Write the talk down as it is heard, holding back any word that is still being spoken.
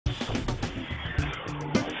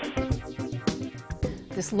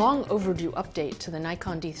This long overdue update to the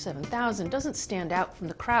Nikon D7000 doesn't stand out from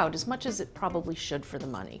the crowd as much as it probably should for the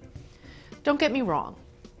money. Don't get me wrong,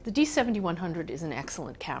 the D7100 is an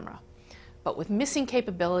excellent camera, but with missing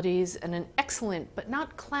capabilities and an excellent but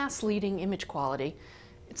not class-leading image quality,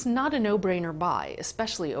 it's not a no-brainer buy,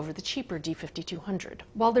 especially over the cheaper D5200.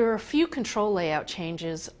 While there are a few control layout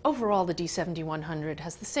changes, overall the D7100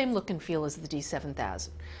 has the same look and feel as the D7000,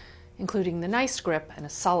 including the nice grip and a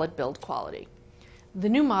solid build quality. The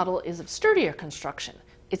new model is of sturdier construction.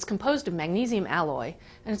 It's composed of magnesium alloy,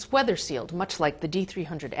 and it's weather-sealed, much like the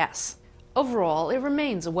D300S. Overall, it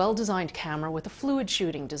remains a well-designed camera with a fluid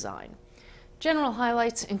shooting design. General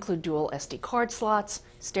highlights include dual SD card slots,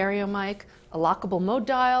 stereo mic, a lockable mode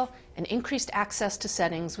dial, and increased access to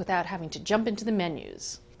settings without having to jump into the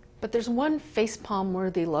menus. But there's one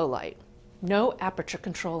facepalm-worthy lowlight: no aperture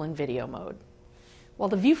control in video mode. While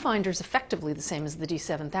the viewfinder is effectively the same as the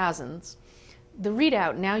D7000's, the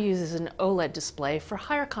readout now uses an OLED display for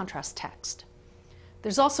higher contrast text.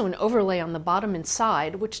 There's also an overlay on the bottom and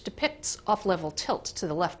side which depicts off-level tilt to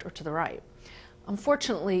the left or to the right.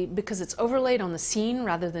 Unfortunately, because it's overlaid on the scene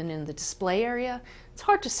rather than in the display area, it's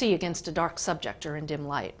hard to see against a dark subject or in dim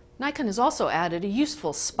light. Nikon has also added a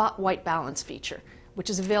useful spot white balance feature, which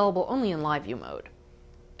is available only in live view mode.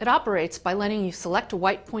 It operates by letting you select a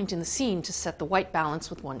white point in the scene to set the white balance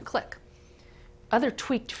with one click. Other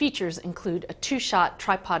tweaked features include a two-shot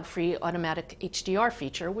tripod-free automatic HDR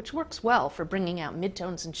feature, which works well for bringing out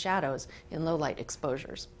midtones and shadows in low-light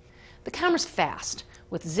exposures. The camera's fast,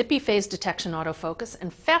 with zippy phase detection autofocus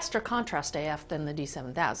and faster contrast AF than the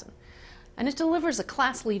D7000. And it delivers a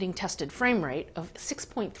class-leading tested frame rate of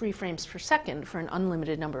 6.3 frames per second for an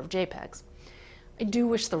unlimited number of JPEGs. I do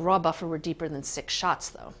wish the raw buffer were deeper than 6 shots,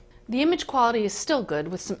 though. The image quality is still good,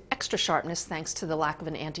 with some extra sharpness thanks to the lack of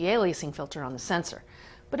an anti-aliasing filter on the sensor.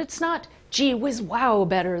 But it's not, gee whiz wow,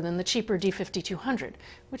 better than the cheaper D5200,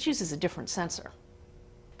 which uses a different sensor.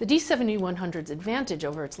 The D7100's advantage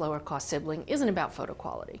over its lower-cost sibling isn't about photo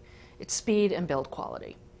quality. It's speed and build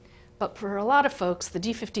quality. But for a lot of folks, the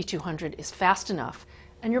D5200 is fast enough,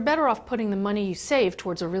 and you're better off putting the money you save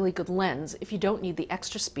towards a really good lens if you don't need the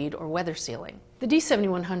extra speed or weather sealing. The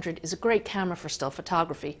D7100 is a great camera for still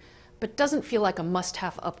photography, but doesn't feel like a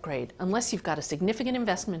must-have upgrade unless you've got a significant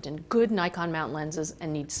investment in good Nikon mount lenses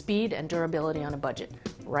and need speed and durability on a budget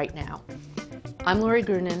right now. I'm Lori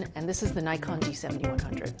Grunin, and this is the Nikon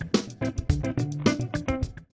D7100.